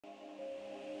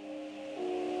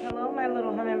Hello, my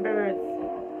little hummingbirds.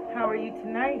 How are you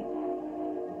tonight?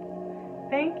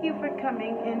 Thank you for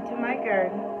coming into my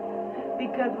garden,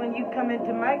 because when you come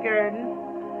into my garden,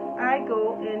 I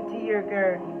go into your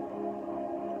garden.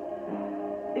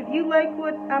 If you like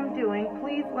what I'm doing,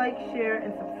 please like, share,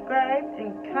 and subscribe,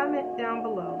 and comment down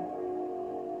below.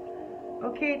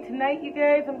 Okay, tonight, you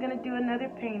guys, I'm going to do another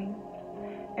painting.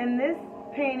 And this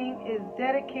painting is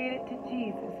dedicated to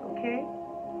Jesus, okay?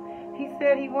 He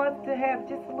said he wants to have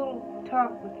just a little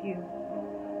talk with you,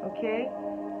 okay?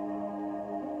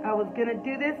 I was going to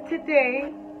do this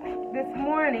today, this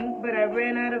morning, but I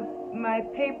ran out of my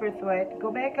paper, so I had to go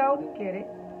back out and get it.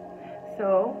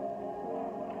 So,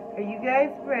 are you guys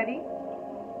ready?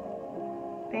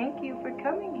 Thank you for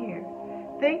coming here.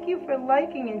 Thank you for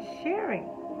liking and sharing,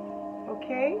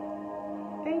 okay?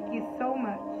 Thank you so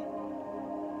much.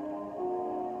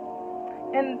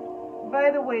 And by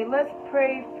the way, let's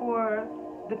pray for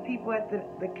the people at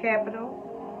the Capitol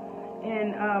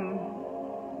in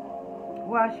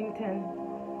Washington,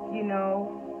 you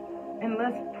know, and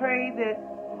let's pray that,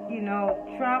 you know,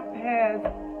 Trump have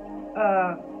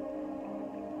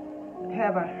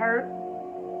a heart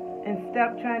and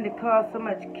stop trying to cause so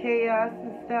much chaos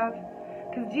and stuff,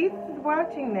 because Jesus is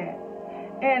watching that,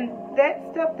 and that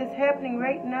stuff that's happening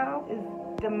right now is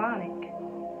demonic,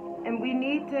 and we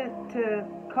need to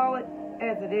call it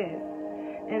as it is,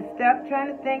 and stop trying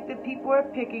to think that people are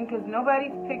picking, because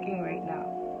nobody's picking right now,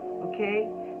 okay?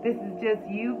 This is just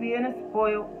you being a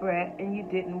spoiled brat and you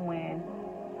didn't win.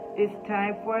 It's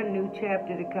time for a new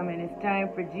chapter to come in. It's time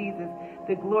for Jesus,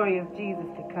 the glory of Jesus,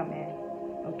 to come in,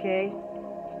 okay?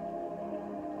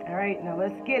 All right, now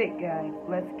let's get it, guys.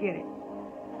 Let's get it.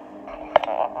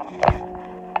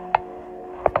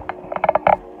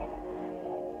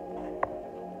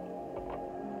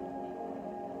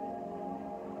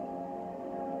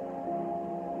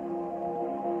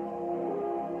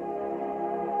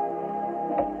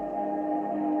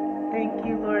 Thank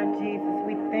you, Lord Jesus.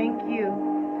 We thank you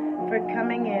for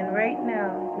coming in right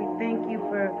now. We thank you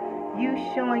for you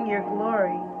showing your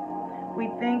glory. We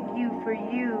thank you for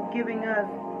you giving us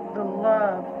the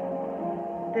love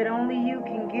that only you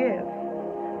can give.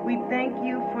 We thank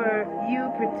you for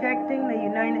you protecting the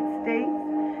United States,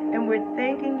 and we're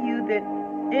thanking you that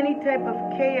any type of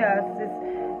chaos is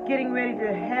getting ready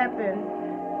to happen,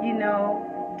 you know,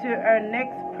 to our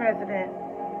next president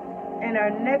and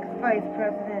our next vice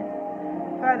president.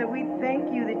 Father, we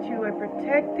thank you that you are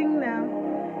protecting them,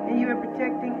 and you are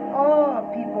protecting all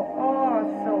people, all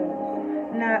souls,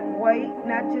 not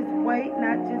just white,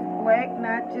 not just black,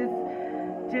 not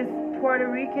just Puerto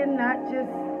Rican, not just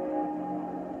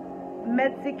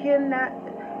Mexican, not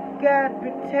God,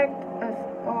 protect us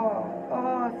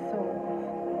all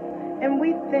souls. And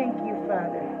we thank you,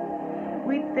 Father.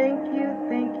 We thank you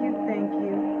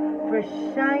for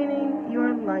shining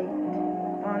your light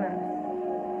on us.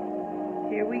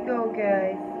 Here we go,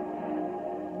 guys.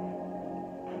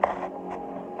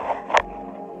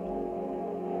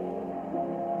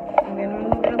 I'm going to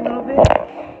move it a little bit.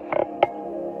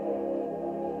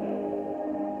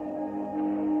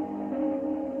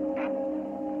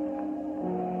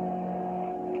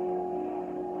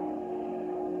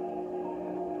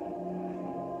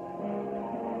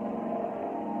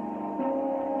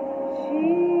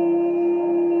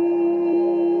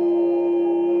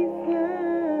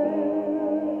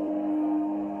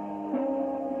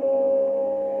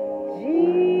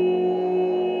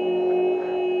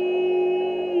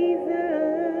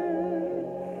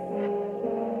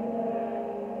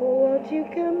 Won't you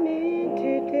come in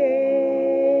today,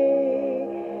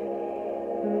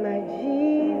 my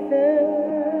Jesus?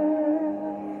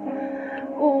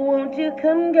 Won't you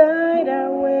come guide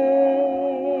our way,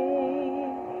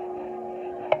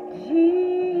 Jesus,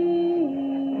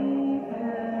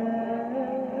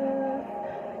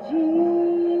 Jesus,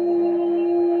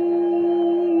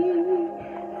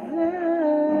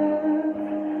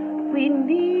 we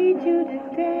need you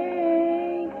today.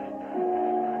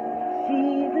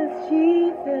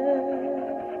 Jesus,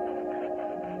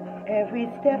 every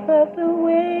step of the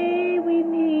way we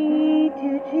need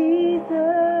you,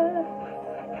 Jesus,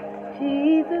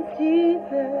 Jesus,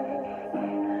 Jesus,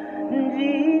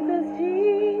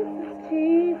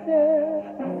 Jesus,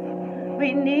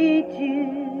 we need you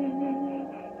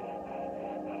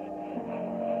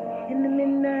in the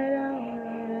midnight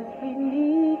hours. We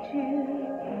need you,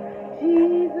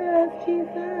 Jesus,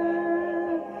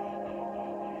 Jesus,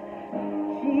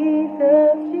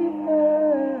 Jesus,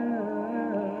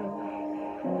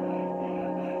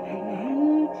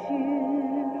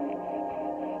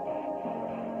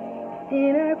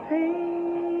 in our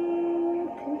pain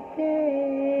today.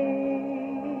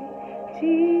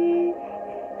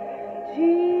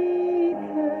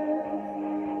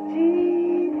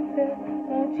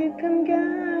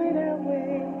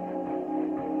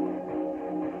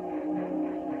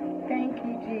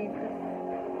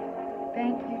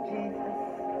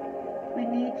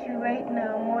 you right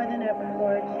now more than ever,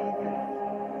 Lord Jesus.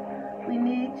 We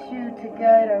need you to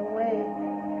guide our way.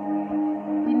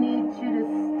 We need you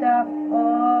to stop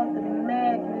all the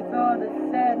madness, all the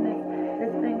sadness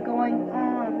that's been going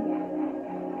on.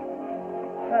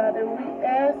 Father, we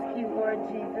ask you, Lord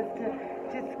Jesus, to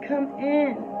just come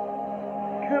in.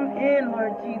 Come in,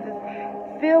 Lord Jesus.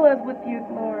 Fill us with your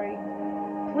glory.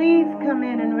 Please come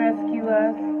in and rescue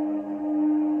us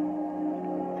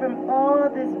from all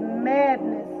this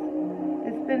madness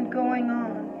that's been going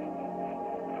on.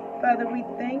 Father, we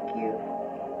thank you.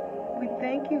 We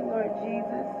thank you, Lord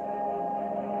Jesus.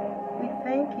 We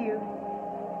thank you.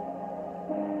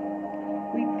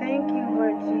 We thank you,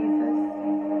 Lord Jesus,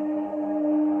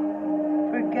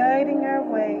 for guiding our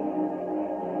way,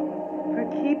 for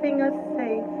keeping us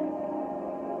safe,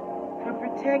 for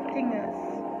protecting us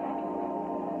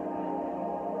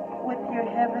with your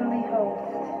heavenly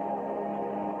host.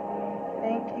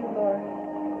 Thank you, Lord.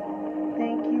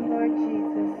 Thank you, Lord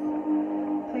Jesus.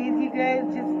 Please, you guys,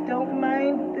 just don't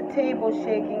mind the table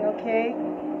shaking, okay?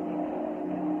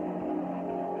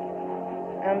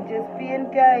 I'm just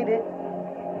being guided.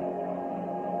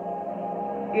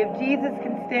 If Jesus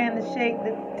can stand the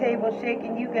table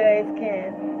shaking, you guys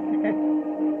can.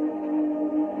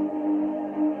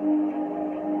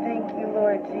 Thank you,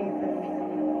 Lord Jesus.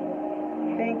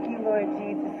 Thank you, Lord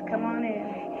Jesus. Come on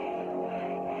in.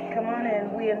 Come on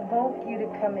in. We invoke you to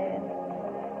come in.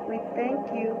 We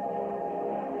thank you.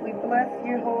 We bless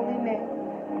your holy name.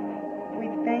 We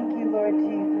thank you, Lord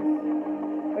Jesus,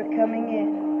 for coming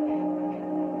in.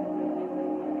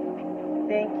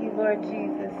 Thank you, Lord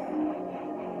Jesus.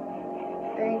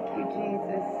 Thank you,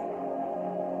 Jesus.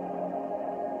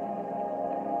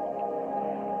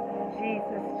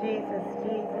 Jesus, Jesus,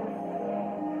 Jesus.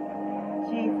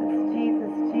 Jesus,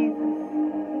 Jesus, Jesus.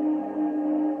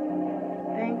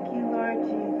 Thank you, Lord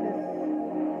Jesus,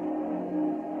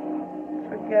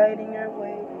 for guiding our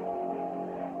way.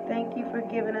 Thank you for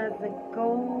giving us the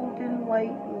golden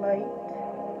white light.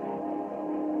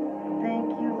 Thank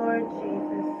you, Lord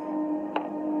Jesus,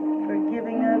 for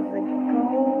giving us the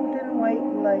golden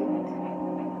white light,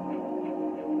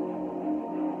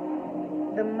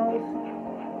 the most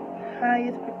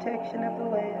highest protection of the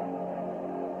land.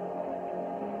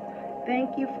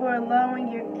 Thank you for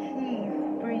allowing your keys,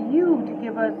 for you to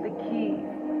give us the keys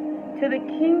to the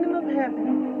kingdom of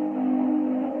heaven.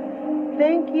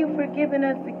 Thank you for giving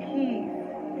us the keys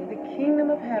to the kingdom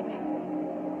of heaven,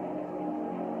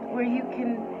 where you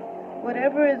can,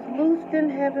 whatever is loosed in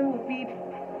heaven will be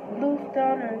loosed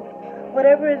on earth.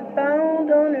 Whatever is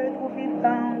bound on earth will be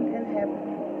bound in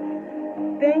heaven.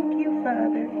 Thank you,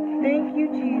 Father. Thank you,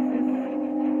 Jesus,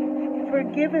 for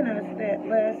giving us that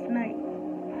last night,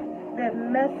 that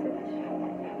message.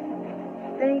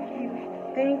 Thank you,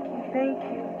 thank you, thank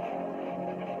you.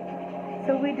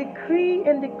 So we decree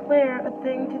and declare a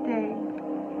thing today.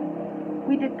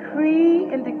 We decree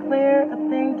and declare a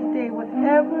thing today.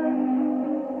 Whatever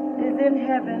is in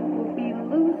heaven will be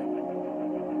loosed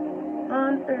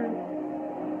on earth.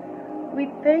 We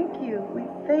thank you, we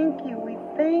thank you, we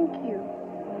thank you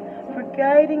for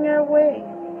guiding our way.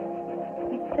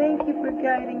 We thank you for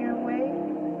guiding our way.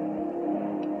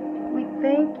 We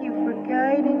thank you for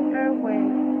guiding our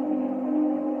way.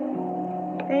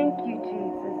 Thank you,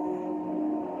 Jesus.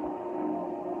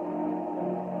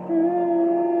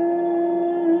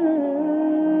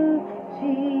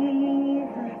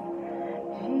 Jesus,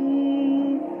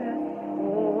 Jesus,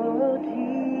 oh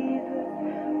Jesus,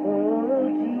 oh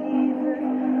Jesus,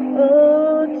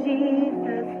 oh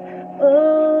Jesus,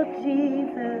 oh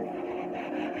Jesus.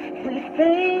 We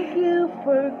thank you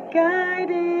for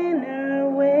guiding our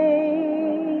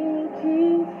way,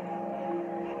 Jesus,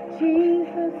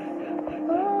 Jesus,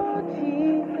 oh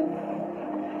Jesus,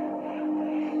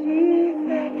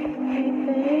 Jesus. We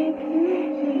thank you,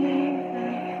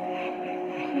 Jesus,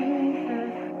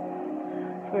 Jesus,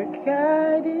 for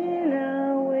guiding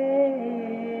our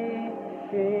way,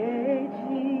 hey,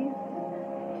 Jesus,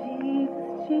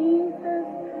 Jesus, Jesus,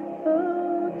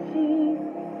 oh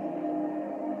Jesus.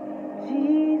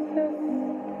 Jesus,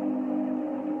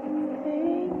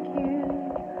 thank you.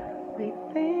 We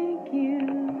thank you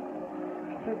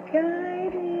for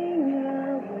guiding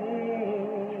our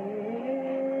way.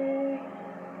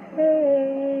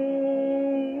 Hey,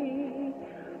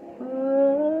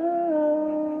 oh,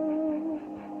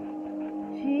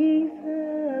 Jesus,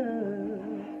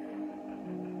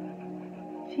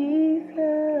 Jesus.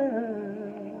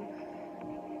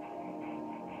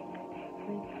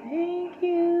 We thank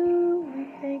you. We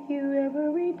thank you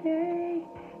every day.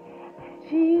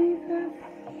 Jesus,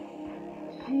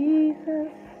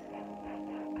 Jesus,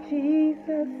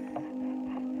 Jesus,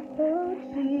 Oh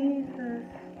Jesus,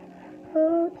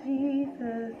 oh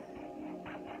Jesus.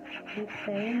 We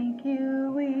thank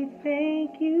you, we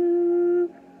thank you,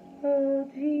 oh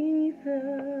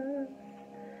Jesus,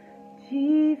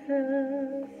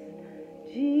 Jesus,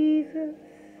 Jesus,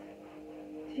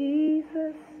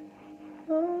 Jesus,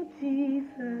 oh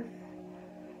Jesus,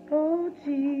 oh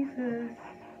Jesus.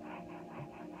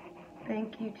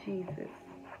 Thank you, Jesus.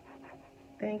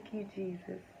 Thank you,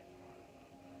 Jesus.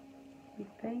 We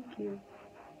thank you.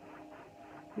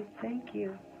 We thank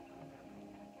you.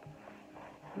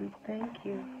 We thank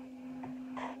you.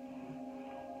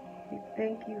 We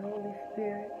thank you, Holy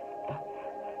Spirit.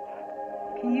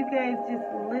 Can you guys just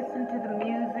listen to the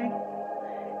music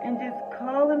and just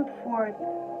call him forth?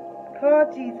 Call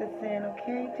Jesus in,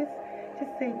 okay? Just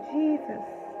say Jesus.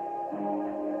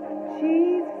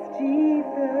 Jesus,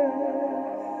 Jesus.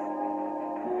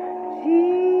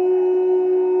 Jesus.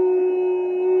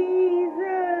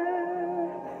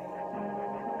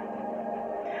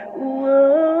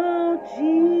 Whoa,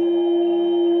 Jesus.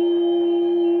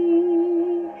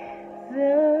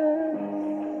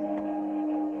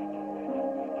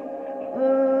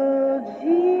 Oh,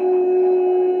 Jesus.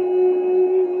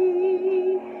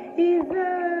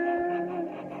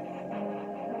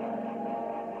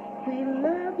 We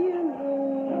love you,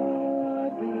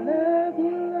 Lord. We love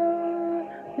you, Lord.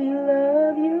 We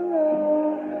love you,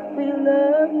 Lord. We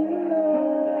love you,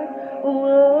 Lord.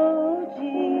 Oh,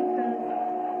 Jesus,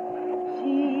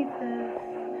 Jesus.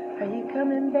 Are you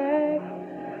coming back?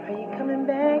 Are you coming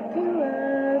back to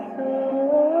us?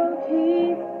 Oh,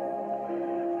 Jesus,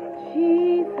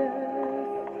 Jesus,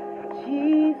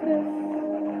 Jesus,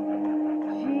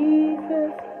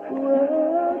 Jesus.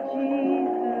 Oh,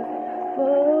 Jesus,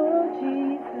 oh,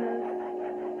 Jesus.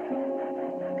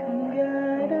 Come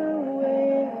guide our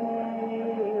way,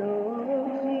 oh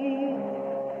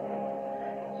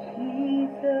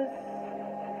Jesus,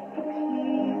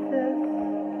 Jesus,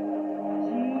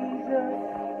 Jesus,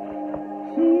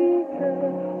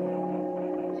 Jesus,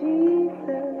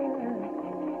 Jesus,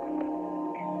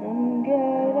 come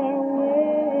guide our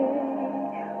way,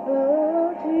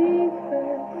 oh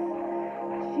Jesus,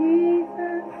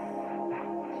 Jesus,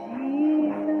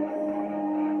 Jesus.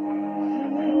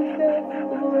 Jesus,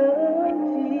 oh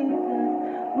Jesus.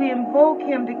 We invoke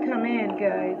him to come in,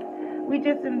 guys. We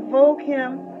just invoke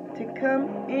him to come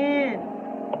in.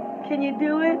 Can you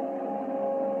do it?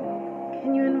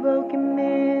 Can you invoke him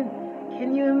in?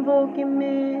 Can you invoke him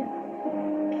in?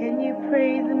 Can you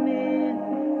praise him in?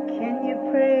 Can you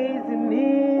praise him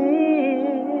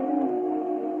in?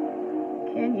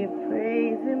 Can you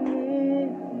praise him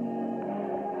in?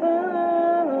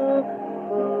 Oh,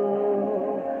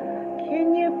 oh.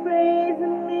 Can you praise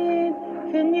him in?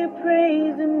 Can you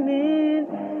praise him in?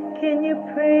 Can you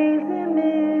praise him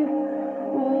in?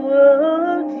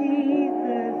 Whoa,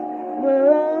 Jesus.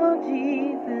 Whoa,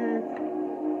 Jesus.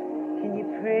 Can you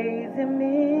praise him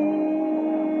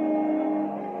in?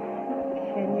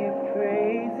 Can you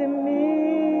praise him in?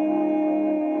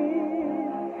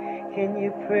 Can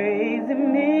you praise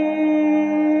him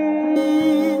in?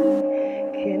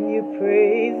 Can you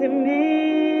praise him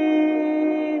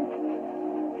in?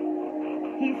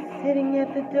 He's sitting at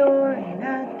the door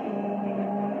knocking.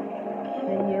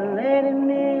 Can you let him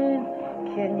in?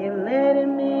 Can you let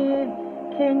him in?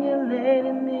 Can you let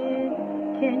him in?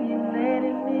 Can you let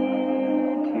him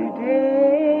in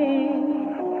today?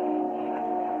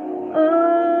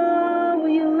 Oh, will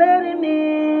you let him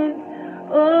in?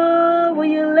 Oh, will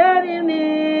you let him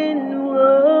in?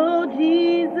 Oh,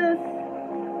 Jesus,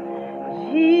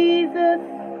 Jesus,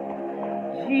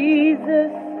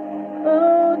 Jesus,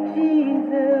 oh,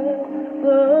 Jesus,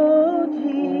 oh,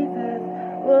 Jesus,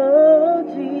 oh,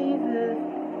 Jesus.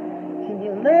 Can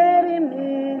you let him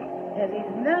in as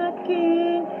he's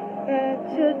knocking at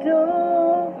your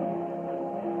door?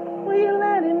 Will you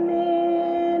let him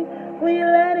in? Will you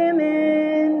let him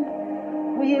in?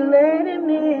 Will you let him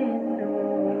in?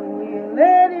 Oh, will you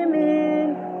let him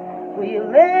in? Will you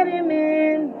let him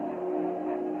in?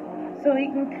 So he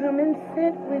can come and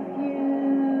sit with you.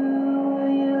 Will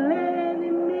you let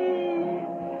him in?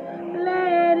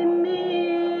 Let him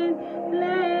in.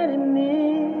 Let him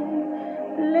in.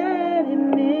 Let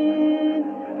him in.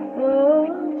 Oh,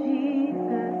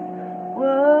 Jesus.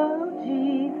 Oh,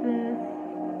 Jesus.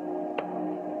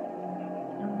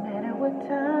 No matter what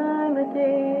time of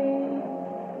day,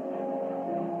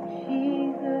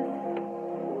 Jesus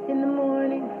in the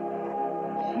morning,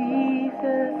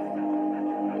 Jesus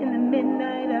in the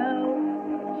midnight hour,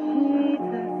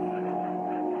 Jesus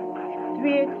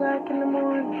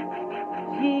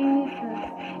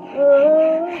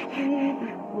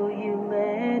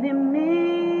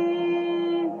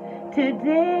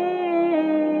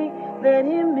Today, let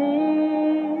him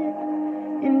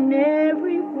in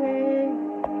every way.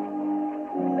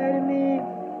 Let him in,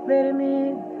 let him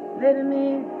in, let him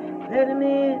in, let him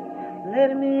in,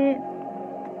 let him in.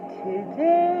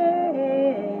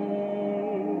 Today,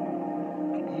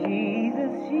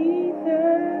 Jesus,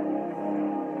 Jesus,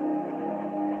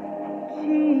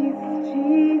 Jesus,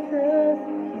 Jesus.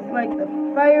 He's like the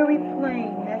fiery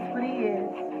flame. That's what he is.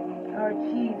 Our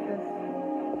Jesus.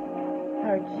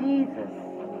 Our Jesus.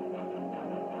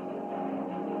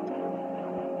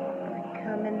 I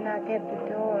come and knock at the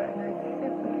door and I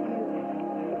sit with you.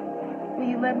 Will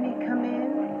you let me come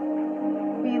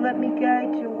in? Will you let me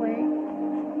guide your way?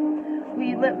 Will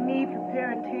you let me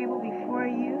prepare a table before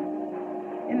you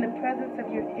in the presence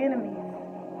of your enemies?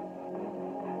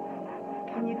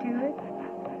 Can you do it?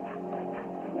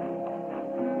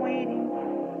 I'm waiting.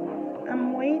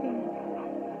 I'm waiting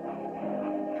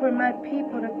for my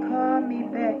people to call me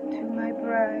back to my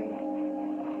bride.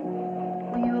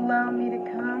 Will you allow me to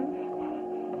come?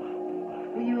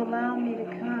 Will you allow me to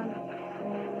come?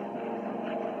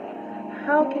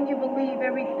 How can you believe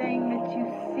everything that you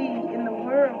see in the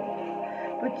world,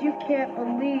 but you can't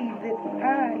believe that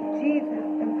I, Jesus,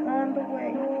 am on the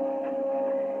way?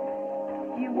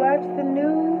 You watch the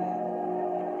news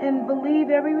and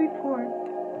believe every report,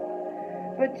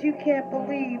 but you can't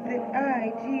believe that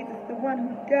I, Jesus, the one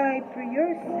who died for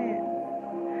your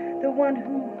sins, the one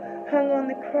who hung on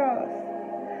the cross,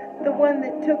 the one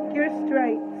that took your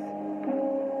stripes,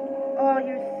 all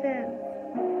your sins,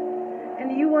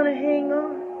 and you want to hang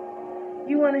on.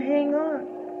 You want to hang on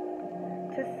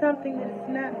to something that's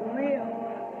not real.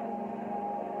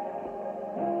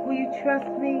 Will you trust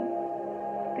me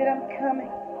that I'm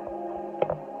coming?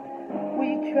 Will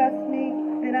you trust me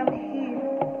that I'm here?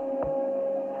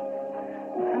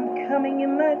 I'm coming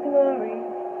in my glory.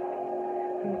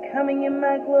 I'm coming in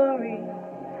my glory.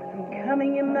 I'm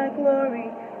coming in my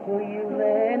glory. Will you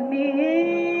let me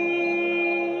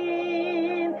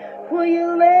in? Will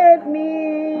you let me in?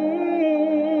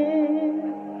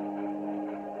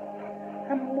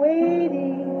 I'm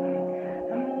waiting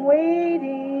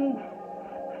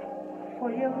for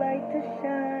your light to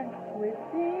shine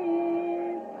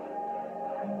within.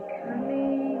 I'm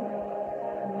coming,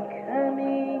 I'm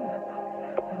coming,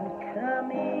 I'm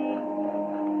coming,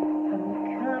 I'm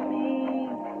coming.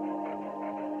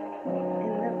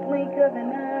 In the blink of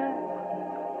an eye,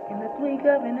 in the blink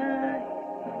of an eye,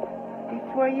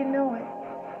 before you know it,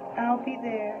 I'll be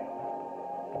there.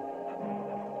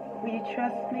 Will you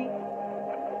trust me?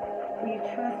 Will you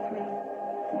trust me?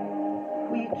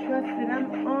 Will you trust that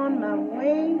I'm on my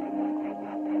way?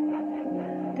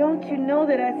 Don't you know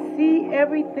that I see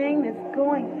everything that's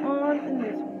going on in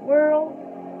this world?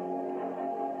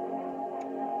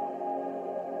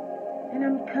 And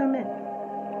I'm coming.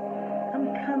 I'm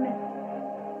coming.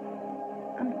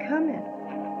 I'm coming.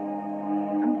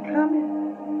 I'm coming.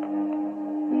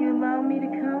 Will you allow me to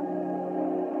come?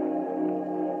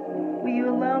 Will you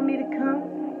allow me to come?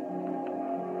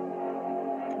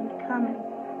 I'm coming.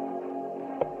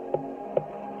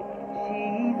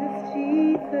 Jesus,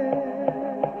 Jesus.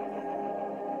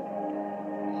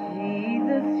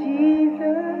 Jesus,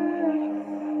 Jesus.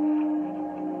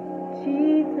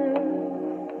 Jesus.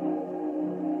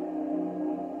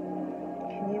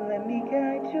 Can you let me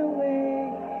guide your way?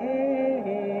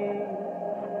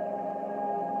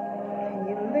 Can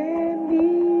you let me?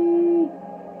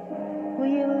 Will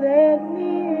you let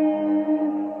me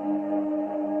in?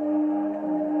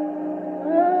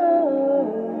 Oh,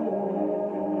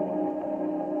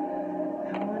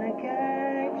 I want to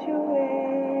guide your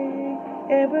way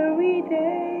every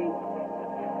day,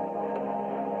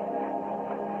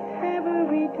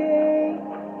 every day.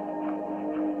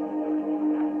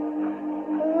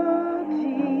 Oh,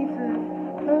 Jesus,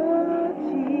 oh,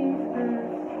 Jesus.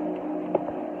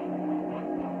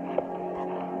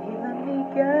 You let me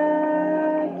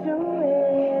guide your way.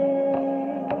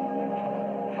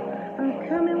 I'm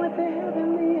coming with a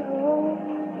heavenly hope.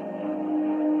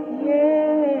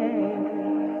 Yeah.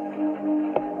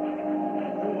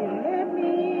 Will you let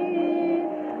me in?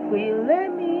 Will you let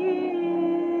me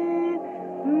in?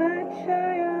 My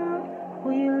child,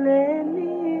 will you let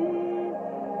me in?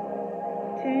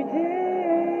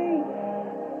 Today,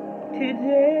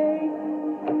 today,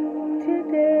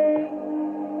 today.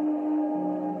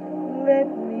 Let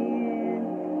me in,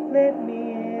 let me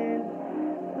in,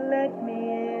 let me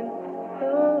in.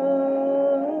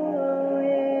 Oh,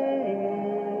 yeah.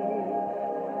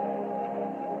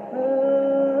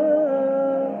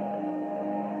 Oh,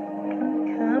 I'm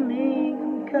coming,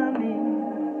 I'm coming.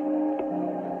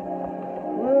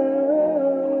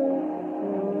 Whoa,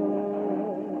 whoa.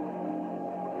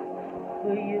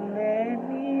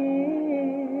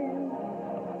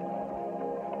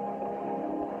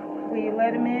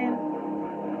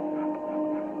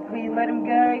 Will you let him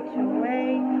guide your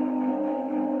way?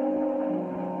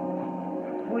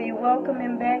 Will you welcome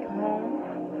him back home?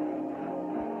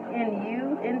 In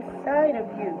you, inside of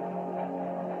you?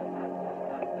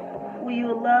 Will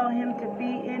you allow him to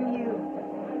be in you?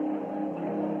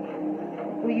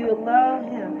 Will you allow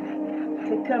him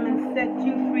to come and set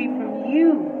you free from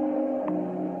you?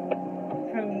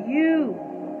 From you.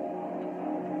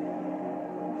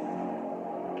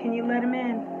 Can you let him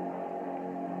in?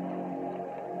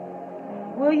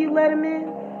 Will you let him in?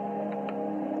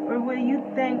 Or will you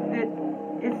think that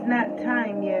it's not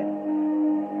time yet?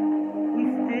 We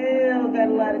still got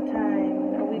a lot of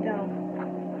time. No, we don't.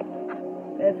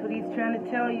 That's what he's trying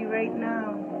to tell you right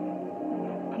now.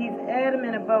 He's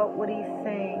adamant about what he's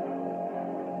saying.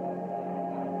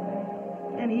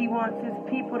 And he wants his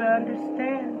people to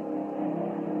understand.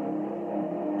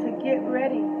 To get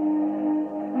ready.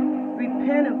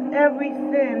 Repent of every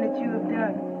sin that you have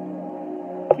done.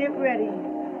 Get ready.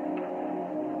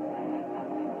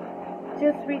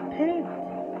 Just repent.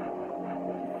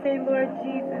 Say, Lord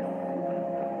Jesus,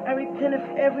 I repent of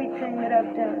everything that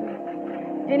I've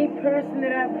done. Any person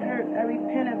that I've hurt, I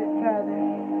repent of it, Father.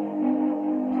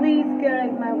 Please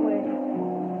guide my way.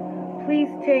 Please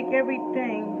take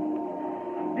everything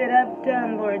that I've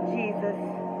done, Lord Jesus.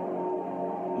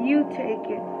 You take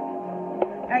it.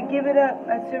 I give it up.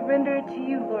 I surrender it to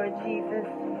you, Lord Jesus.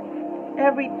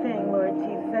 Everything, Lord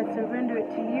Jesus, I surrender it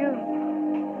to you.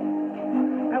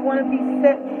 I want to be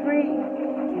set free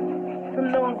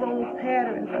from those old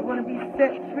patterns. I want to be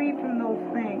set free from those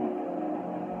things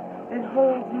that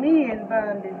hold me in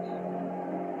bondage.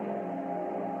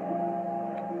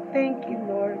 Thank you,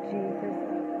 Lord Jesus.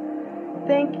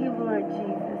 Thank you, Lord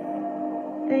Jesus.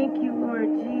 Thank you, Lord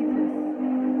Jesus.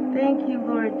 Thank you,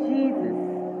 Lord Jesus.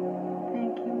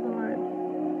 Thank you, Lord.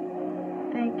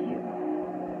 Thank you.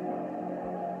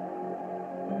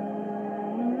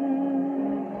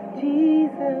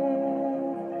 Jesus,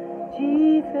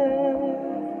 Jesus,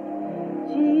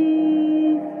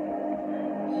 Jesus,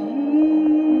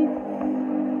 Jesus,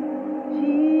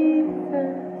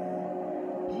 Jesus,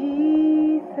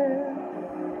 Jesus.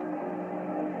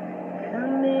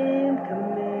 Come in,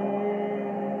 come in.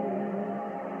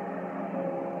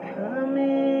 Come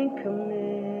in, come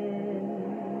in.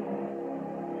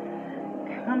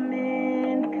 Come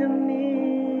in, come in.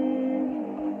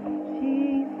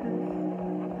 Jesus.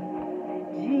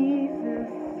 Jesus,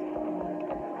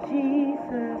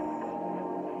 Jesus,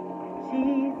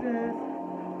 Jesus,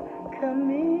 come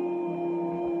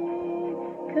in,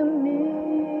 come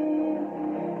in,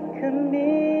 come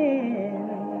in,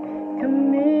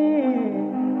 come in,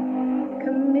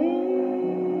 come in,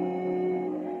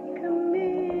 come in,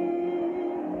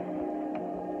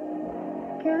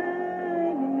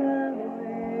 guide my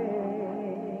way,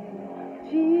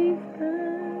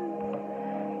 Jesus,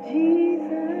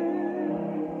 Jesus.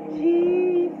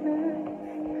 Jesus,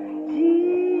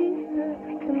 Jesus,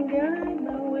 come guide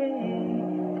my way,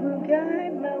 come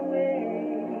guide my way.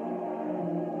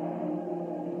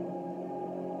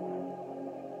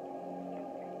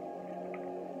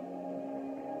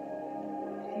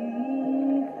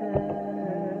 Jesus,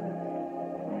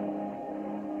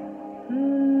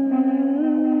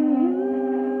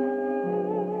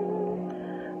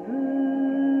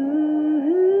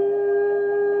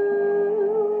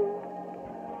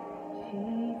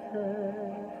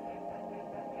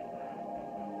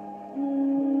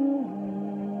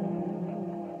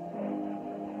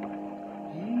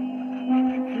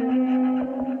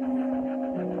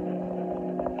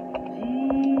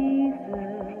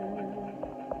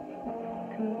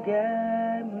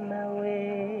 guide my way.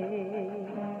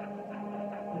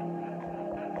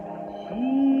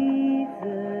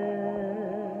 Jesus,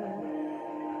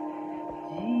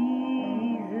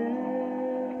 Jesus,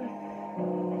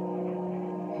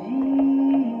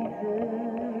 Jesus,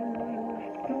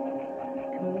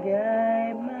 come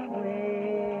guide my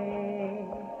way.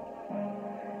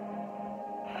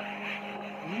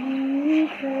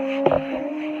 Jesus.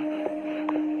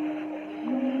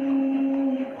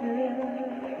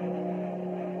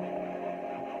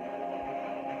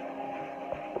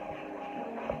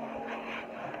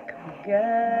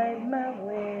 Guide my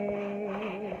way.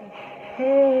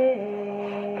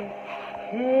 Hey,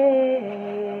 hey,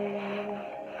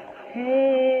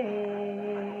 hey.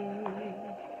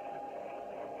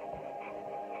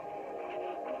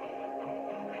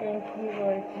 Thank you,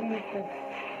 Lord Jesus.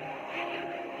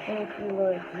 Thank you,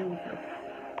 Lord Jesus.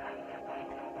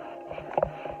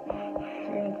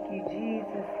 Thank you,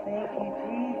 Jesus. Thank you,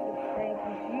 Jesus. Thank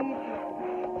you, Jesus.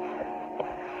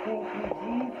 Thank you,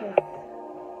 Jesus.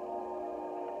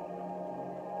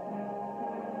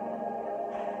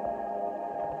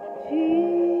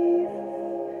 Jesus,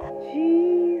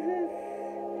 Jesus,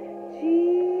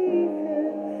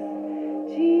 Jesus,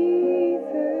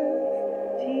 Jesus,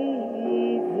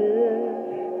 Jesus,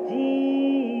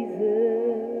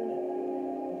 Jesus,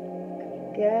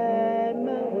 guide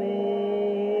my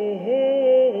way.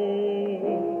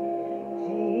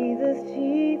 Jesus,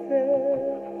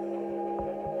 Jesus,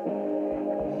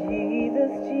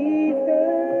 Jesus,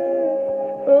 Jesus,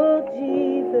 oh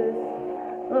Jesus,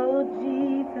 oh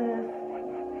Jesus,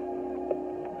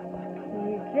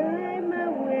 you guide my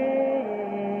way.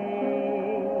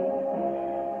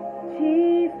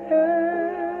 Jesus,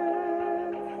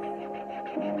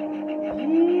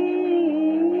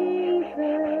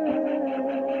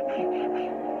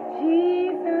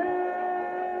 Jesus,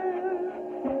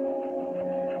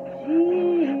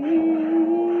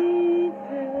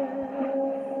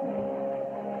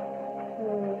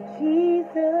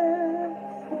 Jesus.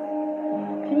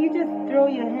 Can you just throw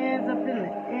your hands up in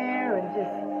the air and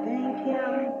just thank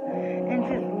Him and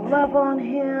just love on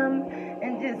Him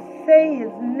and just say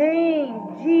His name,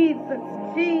 Jesus,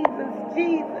 Jesus,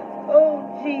 Jesus, oh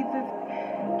Jesus.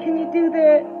 Can you do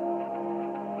that?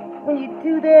 When you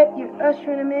do that, you're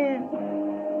ushering Him in.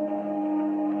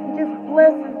 And just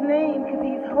bless His name because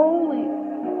He's holy.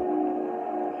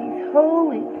 He's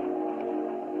holy.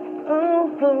 Oh,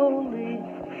 holy.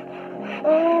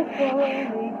 Oh,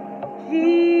 holy.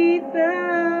 Jesus.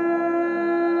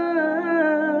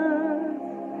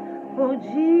 Oh,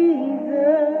 Jesus.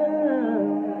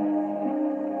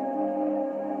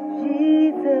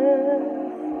 Jesus.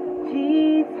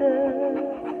 Jesus.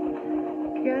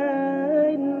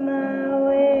 Guide my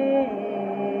way.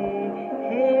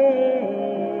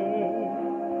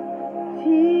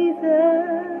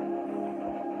 Jesus.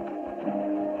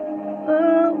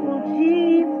 Oh,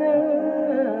 Jesus.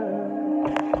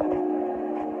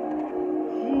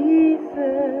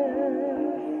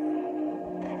 Jesus.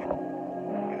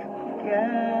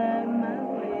 Guide my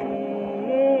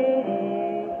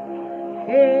way.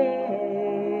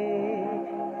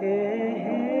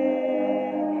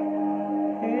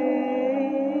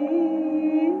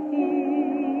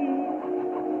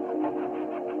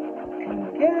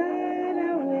 Guide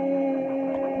our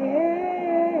way.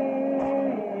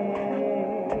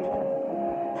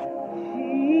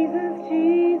 Jesus,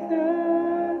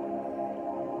 Jesus,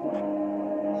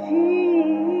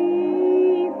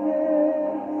 Jesus,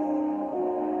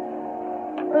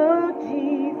 oh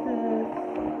Jesus,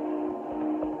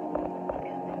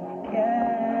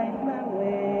 guide my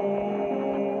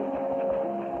way.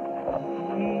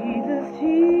 Jesus,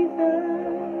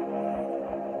 Jesus,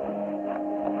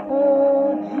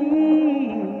 oh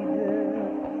Jesus,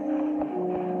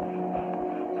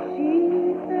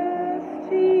 Jesus,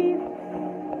 Jesus,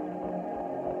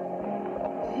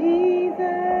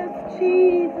 Jesus,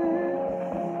 Jesus,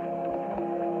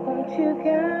 won't you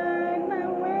guide my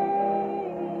way?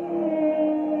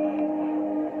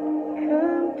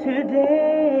 Come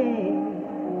today,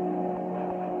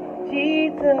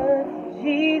 Jesus,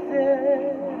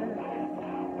 Jesus,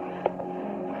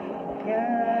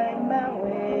 guide my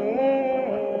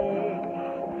way.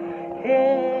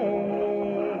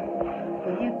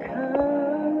 Will you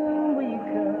come? Will you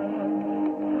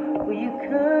come? Will you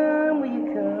come? Will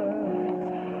you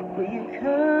come? Will you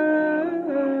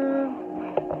come?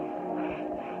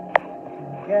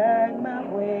 Guide my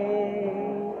way.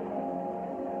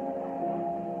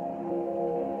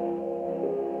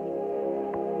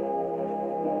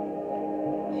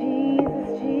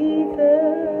 Jesus,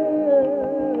 Jesus,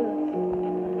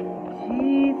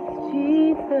 Jesus,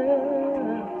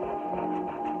 Jesus,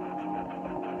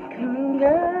 come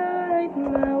guide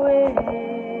my way.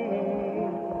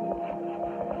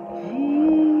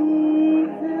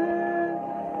 Jesus,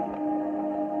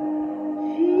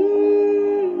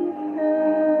 Jesus,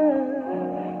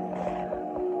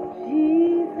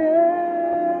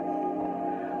 Jesus,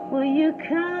 will you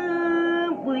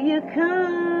come? Will you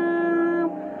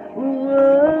come?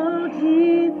 Oh,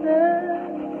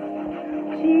 Jesus,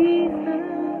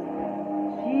 Jesus,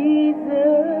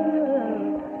 Jesus,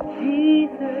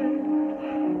 Jesus,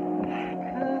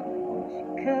 come, won't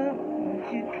you come?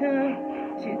 Won't you come?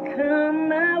 Won't you come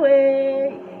my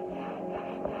way?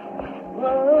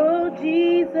 Oh,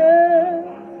 Jesus,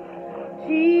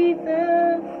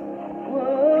 Jesus,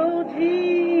 oh,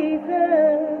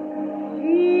 Jesus,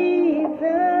 Jesus,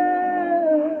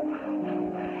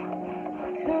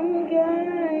 come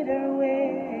guide our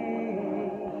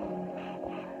way.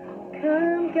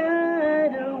 Come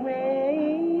guide our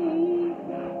way.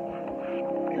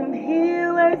 Come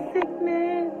heal our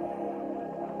sickness.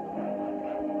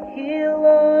 Heal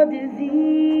all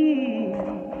disease.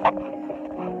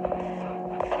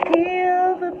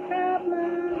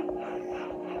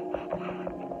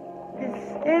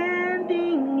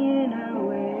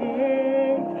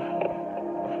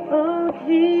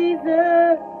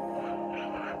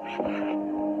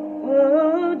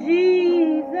 Oh,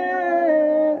 Jesus,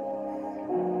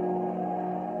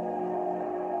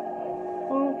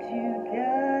 won't you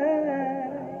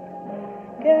guide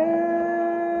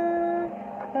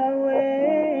our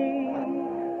way?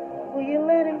 Will you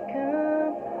let him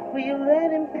come? Will you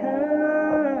let him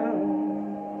come?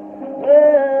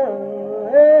 Whoa,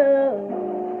 whoa.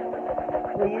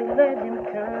 Will you let him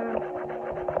come?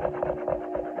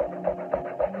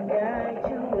 Guide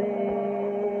your way.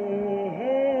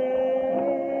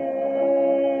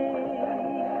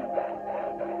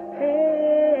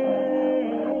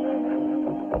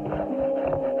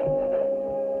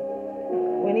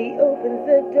 When he opens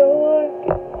the door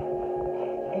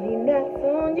and he knocks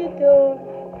on your door,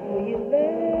 will you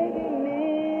let him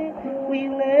in? Will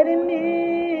you let him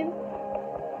in?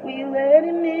 Will you let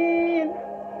him in?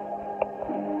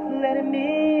 Let him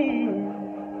in.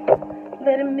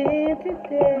 Let him in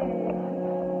today.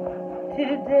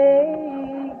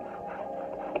 Today.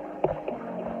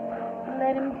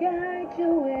 Let him guide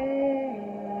your way.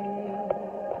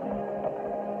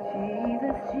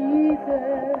 Jesus,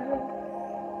 Jesus.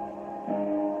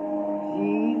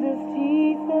 Jesus,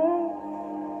 Jesus.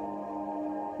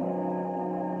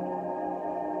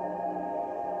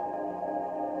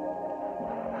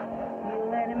 You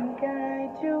let him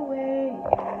guide your way.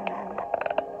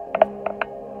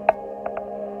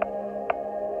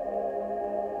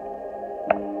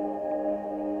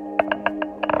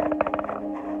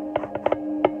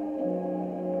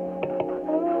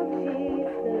 Oh,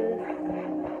 Jesus.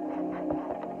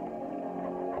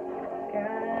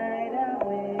 Guide our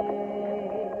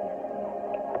way.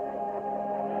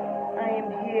 I am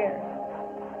here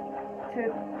to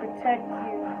protect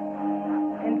you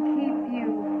and keep you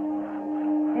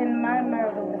in my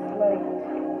marvelous light.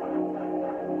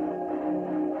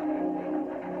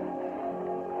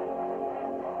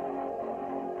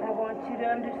 I want you to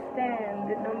understand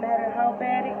that no matter how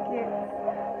bad it gets,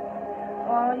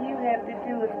 all you have to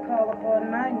do is call upon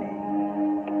my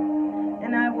name,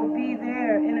 and I will be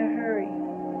there in a hurry.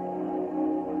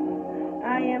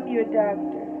 I am your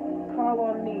doctor. Call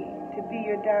on me to be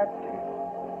your doctor.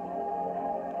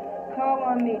 Call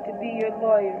on me to be your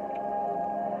lawyer.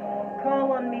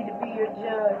 Call on me to be your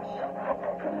judge.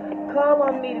 Call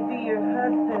on me to be your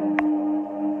husband.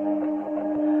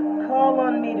 Call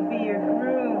on me to be your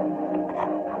groom.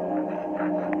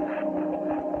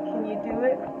 Can you do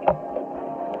it?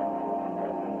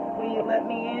 Will you let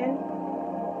me in?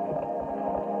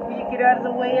 Will you get out of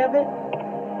the way of it?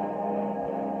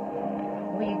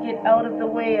 Will you get out of the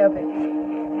way of it?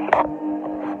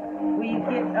 Will you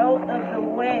get out of the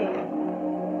way?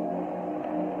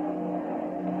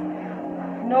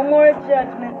 No more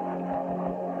judgment.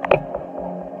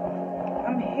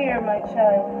 I'm here, my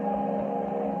child.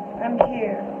 I'm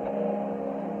here.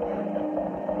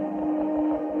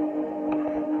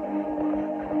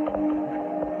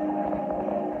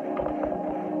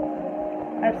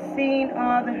 I've seen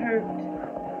all the hurt.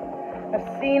 I've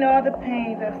seen all the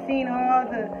pains. I've seen all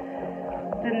the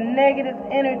negative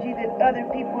energy that other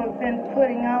people have been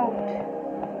putting out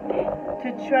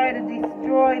to try to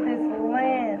destroy this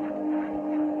land.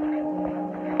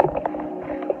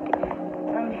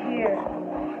 I'm here.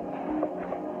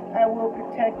 I will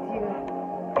protect you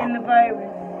in the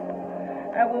virus.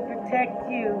 I will protect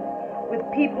you with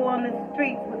people on the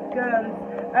streets with guns.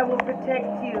 I will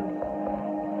protect you.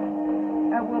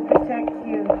 I will protect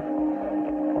you.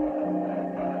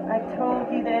 I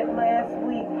told you that last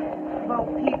week about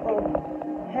people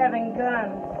having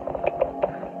guns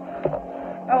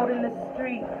out in the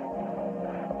street.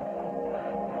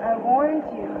 I warned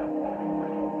you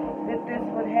that this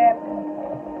would happen.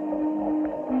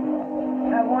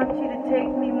 I want you to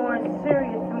take me more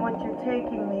serious than what you're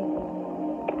taking me.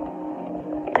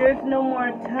 There's no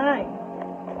more time.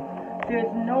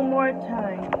 There's no more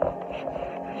time.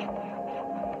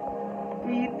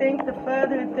 Do you think the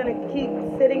Father is going to keep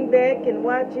sitting back and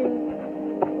watching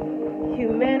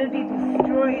humanity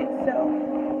destroy itself?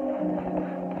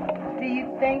 Do you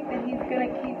think that He's going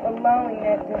to keep allowing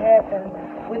that to happen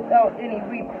without any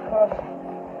repercussions?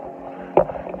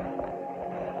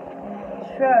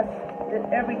 Trust that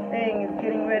everything is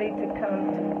getting ready to come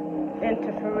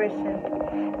into fruition.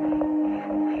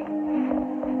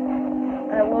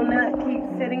 I will not keep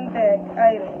sitting back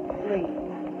idly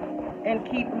and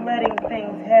keep letting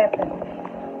things happen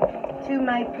to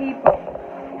my people.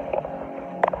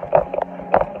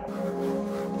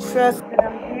 Trust that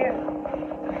I'm here.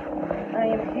 I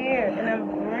am here and I'm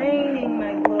bringing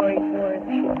my glory forth.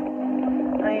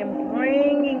 I am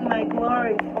bringing my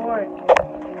glory forth.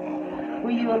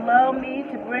 Will you allow me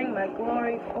to bring my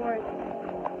glory forth?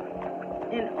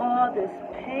 in all this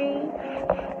pain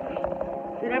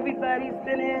that everybody's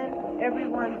been in.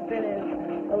 Everyone's been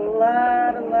in a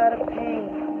lot of pain.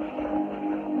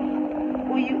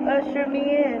 Will you usher me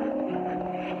in?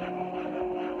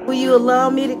 Will you allow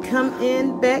me to come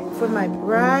in back for my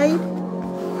bride?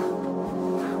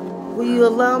 Will you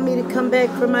allow me to come back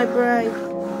for my bride?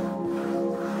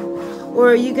 Or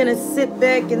are you going to sit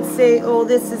back and say, oh,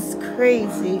 this is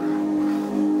crazy,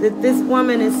 that this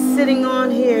woman is sitting on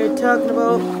here talking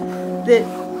about that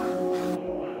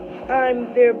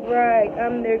I'm their bride,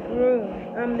 I'm their groom,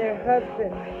 I'm their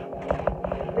husband.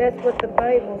 That's what the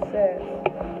Bible says.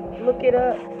 Look it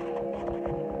up.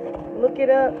 Look it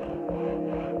up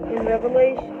in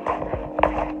Revelation.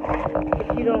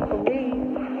 If you don't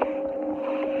believe,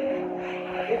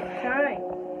 it's time.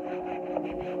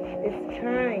 It's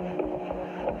time.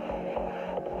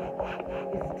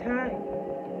 It's time.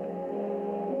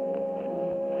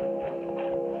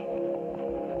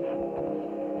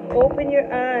 Open your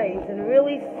eyes and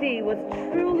really see what's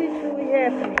truly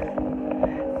happening.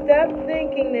 Stop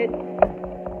thinking that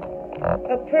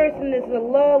a person that's a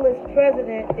lawless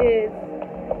president is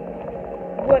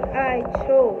what I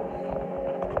chose.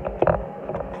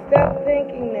 Stop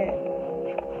thinking that.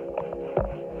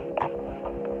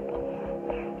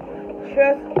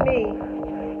 Trust me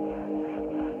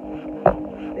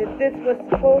that this was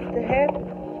supposed to happen.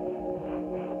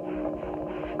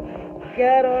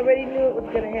 God already knew it was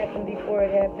going to happen before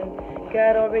it happened.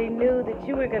 God already knew that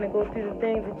you were going to go through the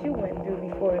things that you went through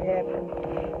before it happened.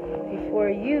 Before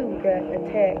you got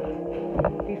attacked.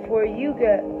 Before you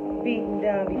got beaten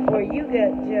down. Before you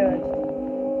got judged.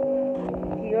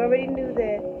 He already knew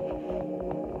that.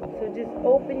 So just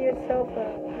open yourself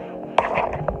up.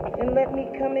 And let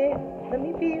me come in. Let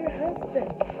me be your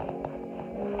husband.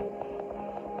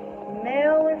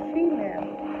 Male or female.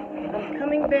 I'm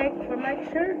coming back for my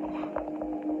church.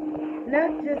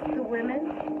 Not just the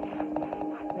women.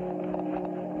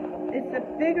 It's a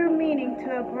bigger meaning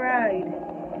to a bride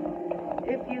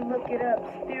if you look it up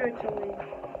spiritually.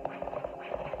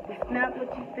 It's not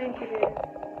what you think it is.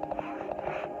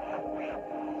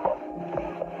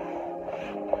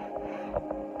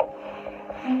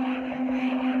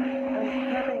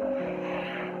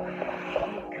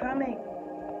 I'm coming.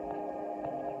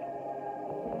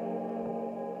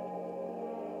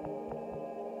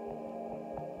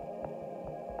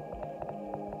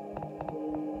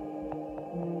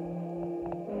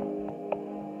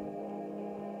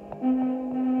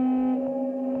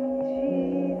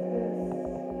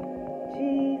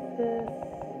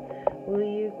 Will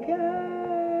you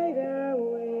guide our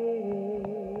way?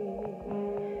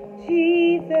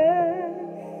 Jesus,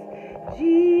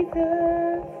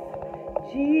 Jesus,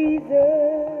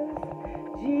 Jesus,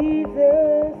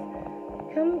 Jesus,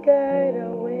 come guide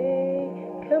our way,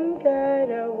 come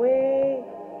guide our way.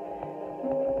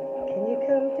 Can you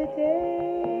come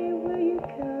today? Will you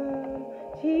come?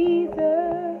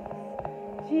 Jesus,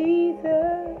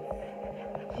 Jesus,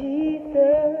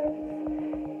 Jesus,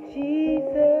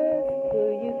 Jesus,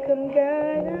 will you come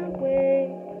guide our way?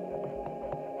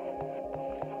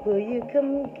 Will you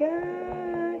come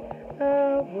guide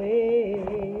our way?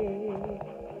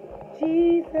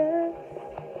 Jesus,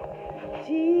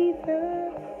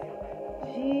 Jesus,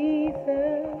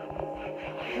 Jesus,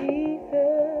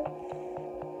 Jesus,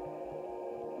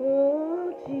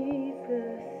 oh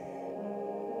Jesus,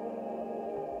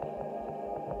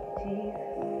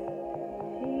 Jesus,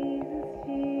 Jesus,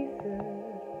 Jesus.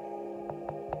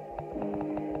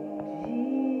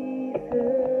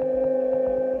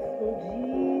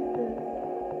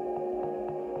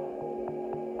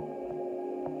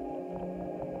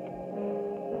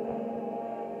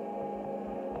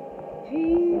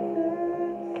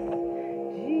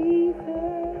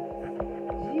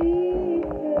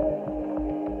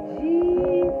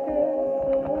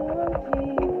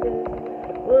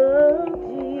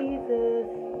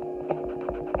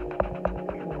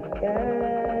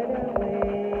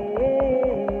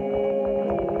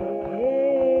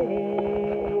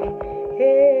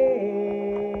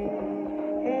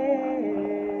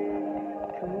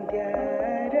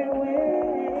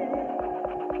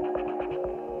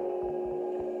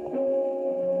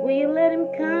 Will you let him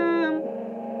come?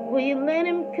 Will you let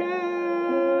him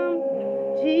come?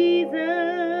 Jesus,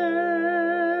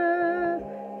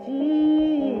 Jesus,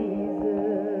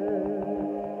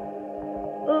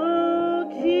 oh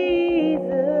Jesus,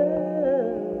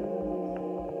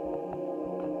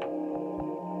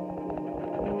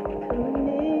 come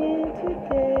in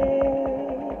today.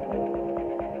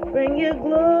 Bring your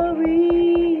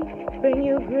glory, bring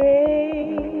your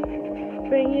grace,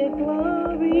 bring your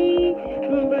glory,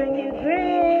 bring your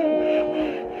grace.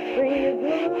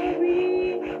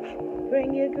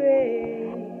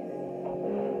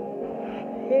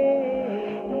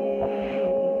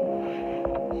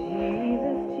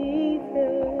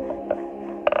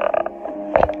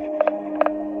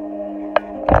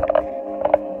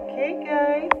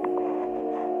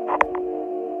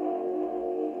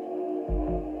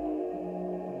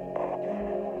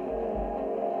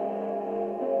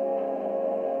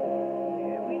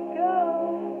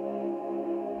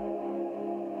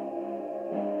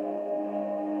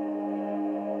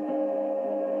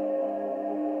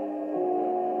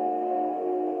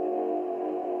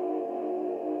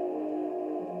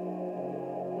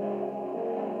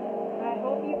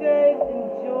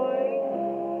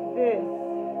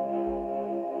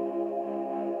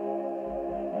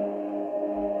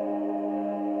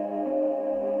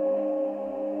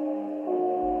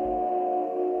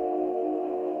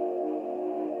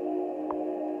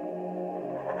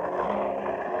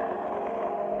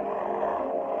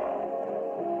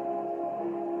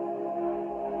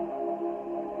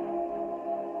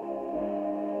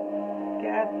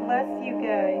 bless you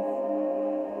guys.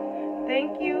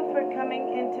 Thank you for coming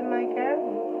into my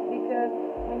garden, because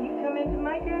when you come into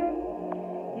my garden,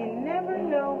 you never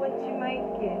know what you might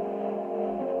get.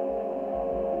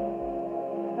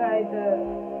 By the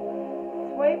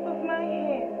swipe of my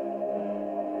hand,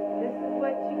 this is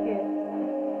what you get.